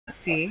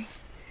see.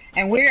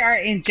 And we are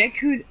in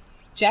Jakku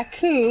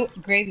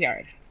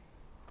graveyard.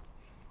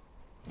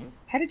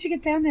 How did you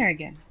get down there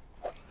again?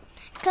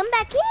 Come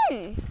back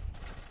in.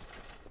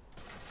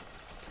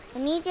 I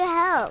need your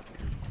help.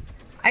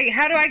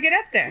 How do I get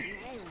up there?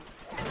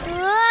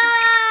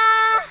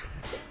 Ah!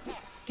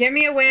 Give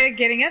me a way of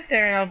getting up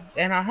there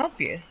and I'll help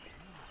you.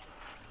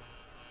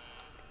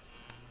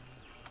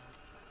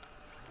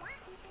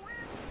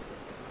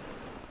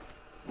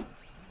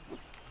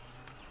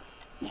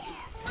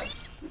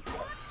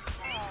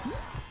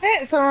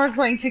 Hey, someone was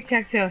playing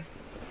tic-tac-toe.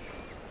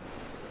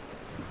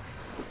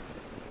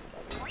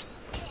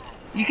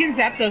 You can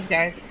zap those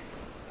guys.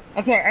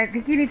 Okay, I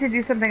think you need to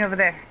do something over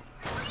there.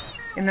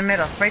 In the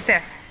middle, right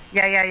there.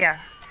 Yeah.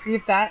 See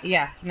if that,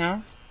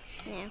 no?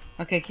 Yeah.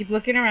 Okay, keep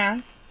looking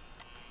around.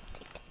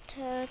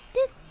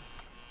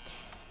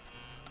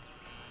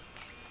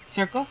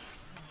 Circle.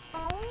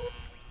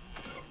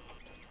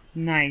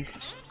 Nice.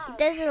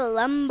 There's a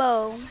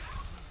Lumbo.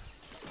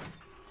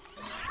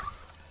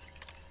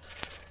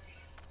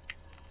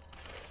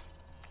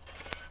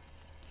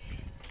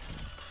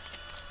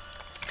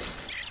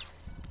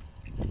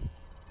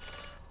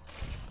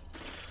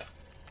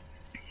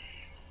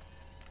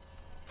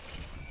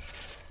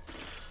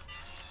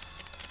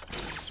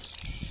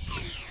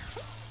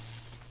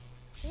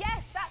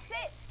 Yes, that's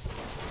it.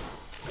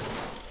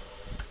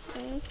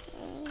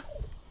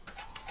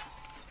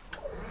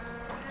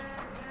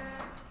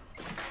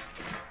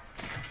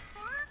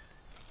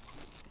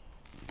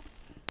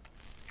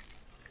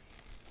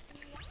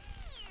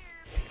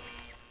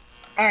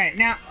 Alright,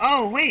 now,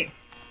 oh, wait.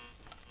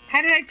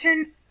 How did I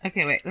turn?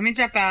 Okay, wait, let me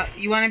drop out.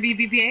 You want to be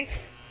BB-8?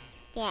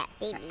 Yeah,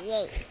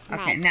 BB-8.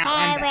 Okay, My now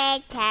I'm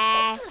back.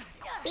 character.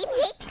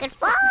 BB-8 could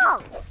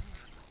fall.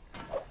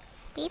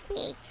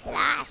 BB-8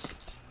 lost.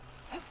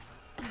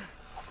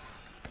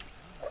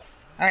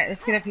 Alright,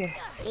 let's get up here.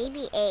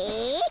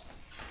 BB-8.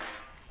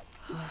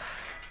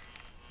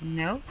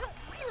 No.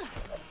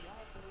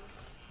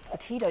 The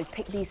Tito's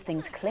pick these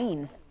things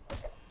clean.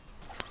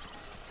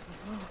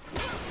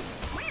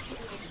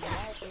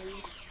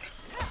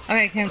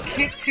 Okay, can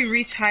kick to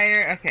reach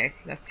higher. Okay,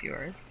 that's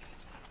yours.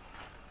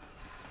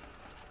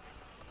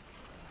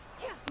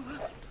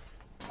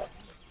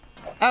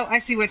 Oh, I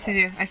see what to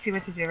do. I see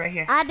what to do right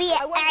here. I'll be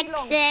I won't be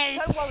long.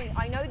 X's. Don't worry,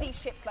 I know these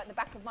ships like the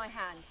back of my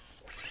hand.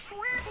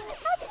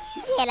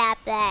 Get up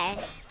there.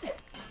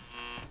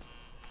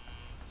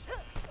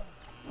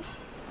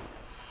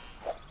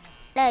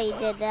 No, you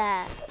did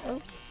that.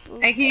 Oop,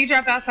 oop. Hey, can you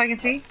drop out so I can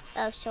see?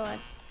 Oh, sure.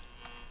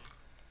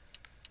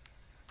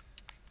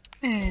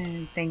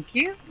 And thank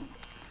you.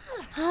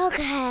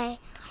 Okay.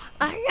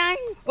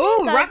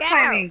 Oh, rock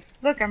climbing.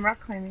 Look, I'm rock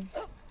climbing.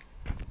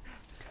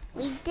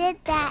 We did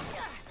that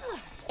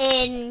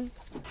in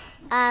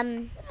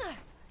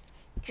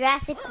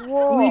Jurassic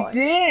World. We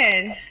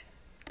did.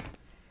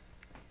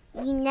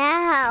 You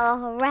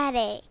know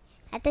already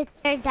at the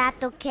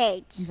pterodactyl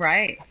cage.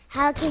 Right.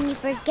 How can you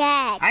forget?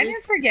 I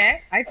didn't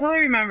forget. I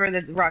totally remember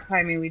the rock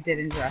climbing we did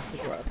in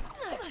Jurassic World.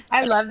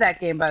 I love that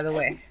game, by the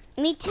way.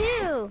 Me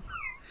too.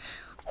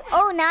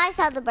 Oh, now I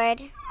saw the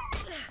bird.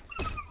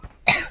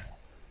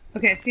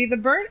 Okay, see, the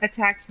bird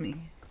attacked me.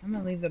 I'm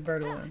gonna leave the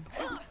bird alone.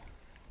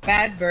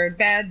 Bad bird,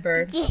 bad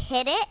bird. Did you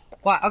hit it?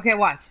 What? Okay,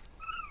 watch.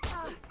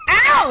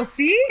 Ow!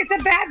 See? It's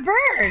a bad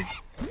bird.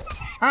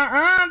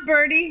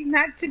 Birdie.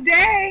 Not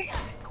today.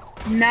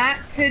 Not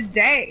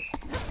today.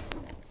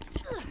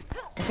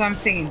 That's what I'm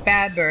singing.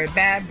 Bad bird,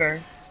 bad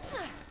bird.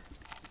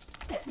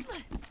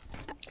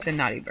 It's a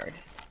naughty bird.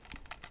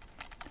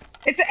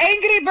 It's an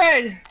angry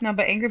bird! No,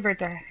 but angry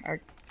birds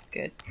are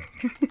good.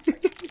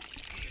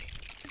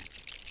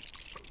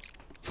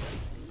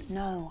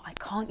 No, I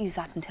can't use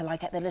that until I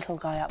get the little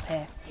guy up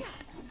here.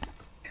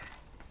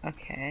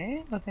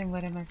 Okay, well then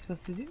what am I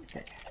supposed to do with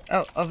it?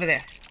 Oh, over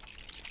there.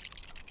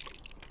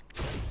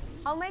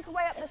 I'll make a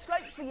way up the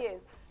slope for you.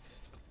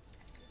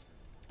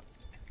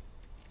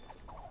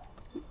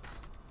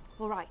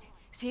 All right,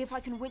 see if I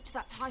can winch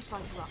that TIE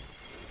fighter up.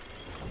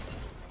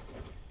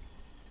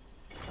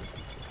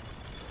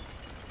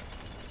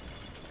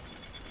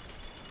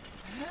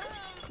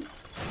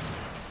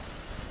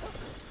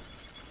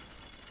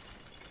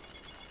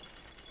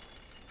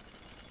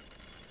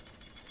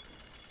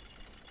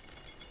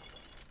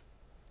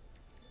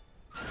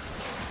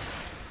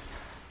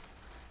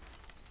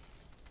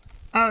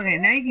 Okay,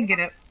 now you can get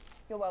up.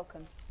 You're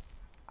welcome.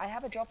 I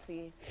have a job for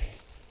you.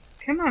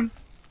 Come on.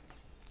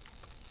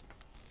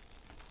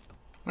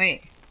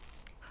 Wait.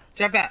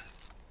 Drop out.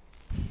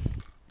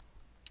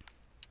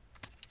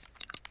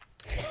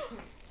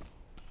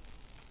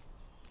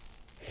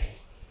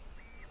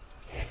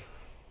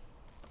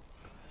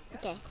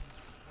 Okay.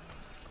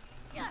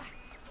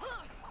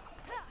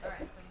 Alright,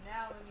 so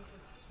now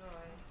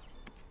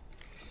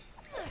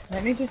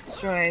let me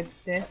destroy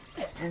this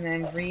and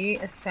then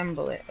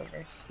reassemble it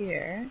over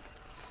here.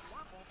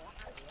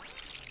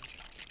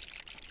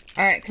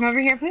 Alright, come over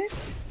here, please.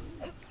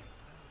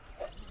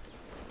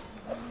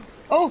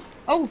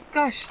 Oh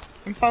gosh,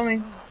 I'm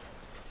falling.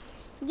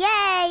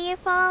 Yay, you're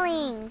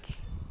falling.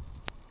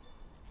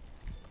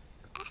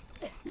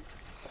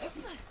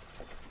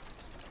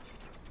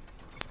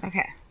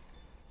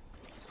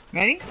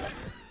 Ready?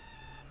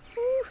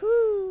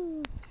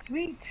 Woohoo!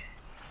 Sweet.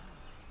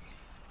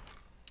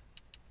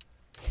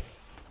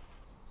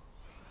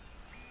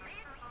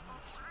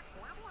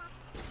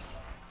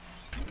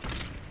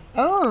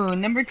 Oh,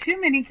 number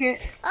 2 mini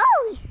kit.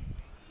 Oh!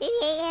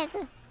 Yeah.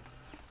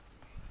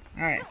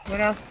 Alright,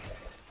 what else?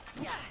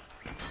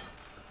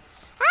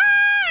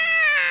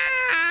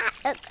 Ah!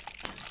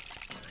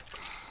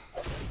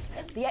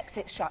 The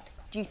exit's shut.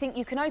 Do you think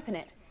you can open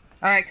it?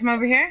 Alright, come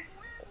over here.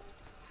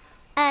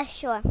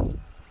 Sure.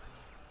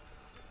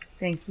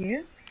 Thank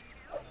you.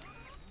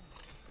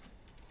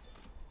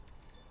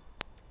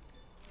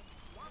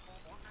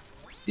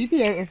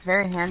 BB-8 is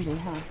very handy,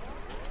 huh?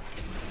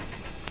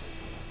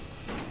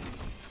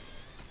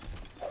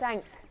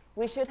 Thanks.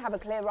 We should have a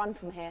clear run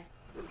from here.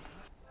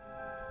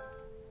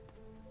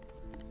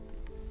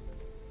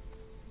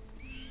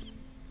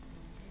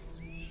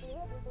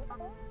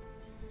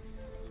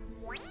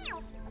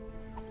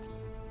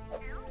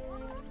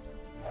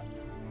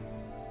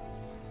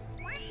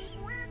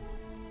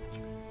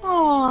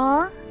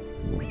 Aww.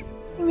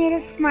 He made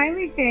a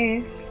smiley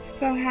face.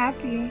 So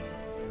happy.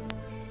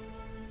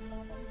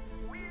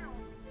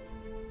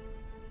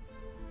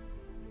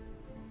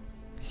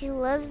 She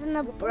lives in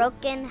a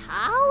broken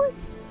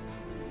house?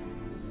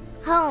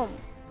 Home.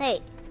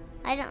 Wait,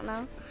 I don't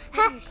know.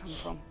 Where do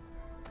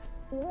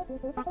you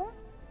come from?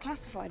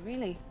 Classified,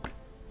 really.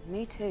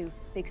 Me too.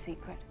 Big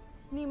secret.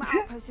 Nima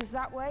Outpost is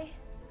that way.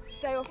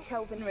 Stay off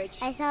Kelvin Ridge.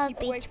 I saw a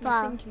Keep away beach from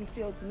ball. the sinking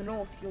fields in the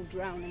north, you'll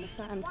drown in the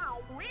sand.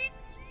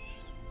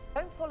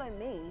 Don't follow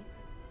me.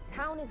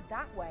 Town is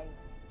that way.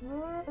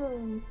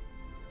 In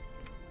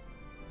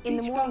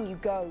the Beach morning ball. you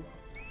go.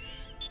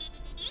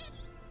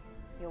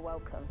 You're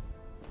welcome.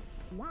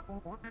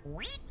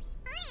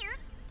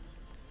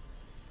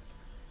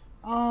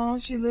 Oh,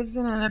 she lives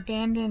in an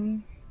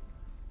abandoned...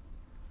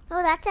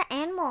 Oh, that's an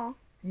animal.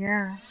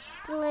 Yeah.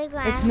 It's a little It's,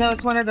 animal. no,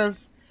 it's one of those...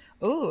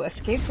 Ooh,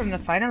 escape from the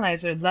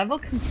finalizer. Level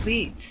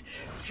complete.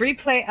 Free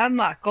play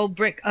unlocked. Gold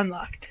brick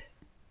unlocked.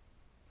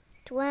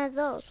 It's one of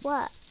those.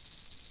 What?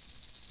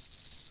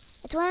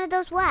 It's one of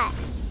those what?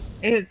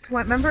 It's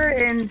what, remember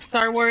in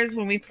Star Wars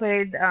when we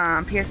played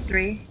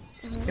PS3?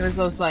 It was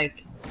those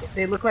like,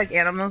 they look like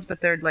animals,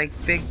 but they're like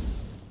big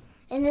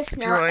In the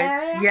snow droids.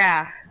 area?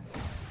 Yeah.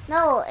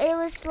 No, it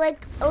was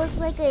like a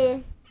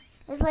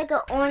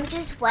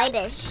orangish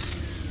whitish.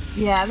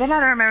 Yeah, then I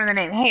don't remember the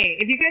name. Hey,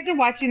 if you guys are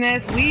watching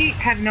this, we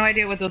have no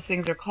idea what those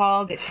things are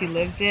called that she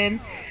lives in.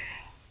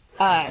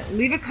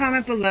 Leave a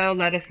comment below,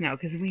 let us know,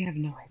 because we have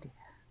no idea.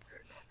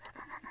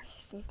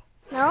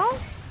 No?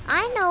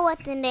 I know what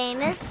the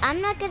name is.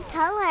 I'm not gonna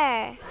tell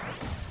her.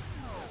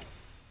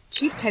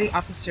 Chief Petty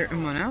Officer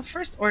Umono,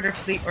 First Order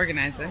Fleet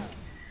Organizer.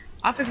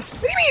 Officer,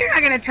 what do you mean you're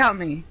not gonna tell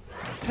me?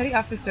 Petty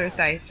Officer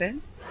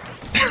Thyson.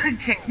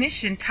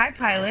 Technician TIE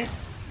Pilot.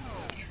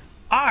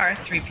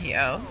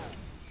 R3PO.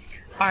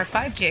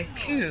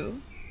 R5J2.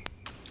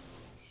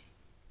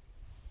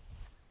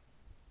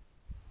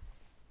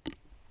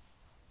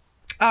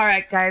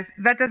 Alright guys,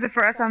 that does it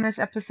for us on this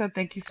episode.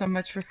 Thank you so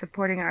much for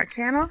supporting our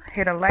channel.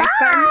 Hit a like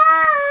button,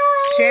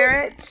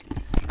 share it,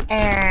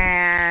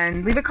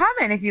 and leave a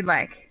comment if you'd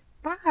like.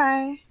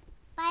 Bye!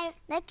 Bye.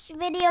 Next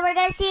video, we're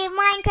gonna see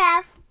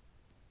Minecraft.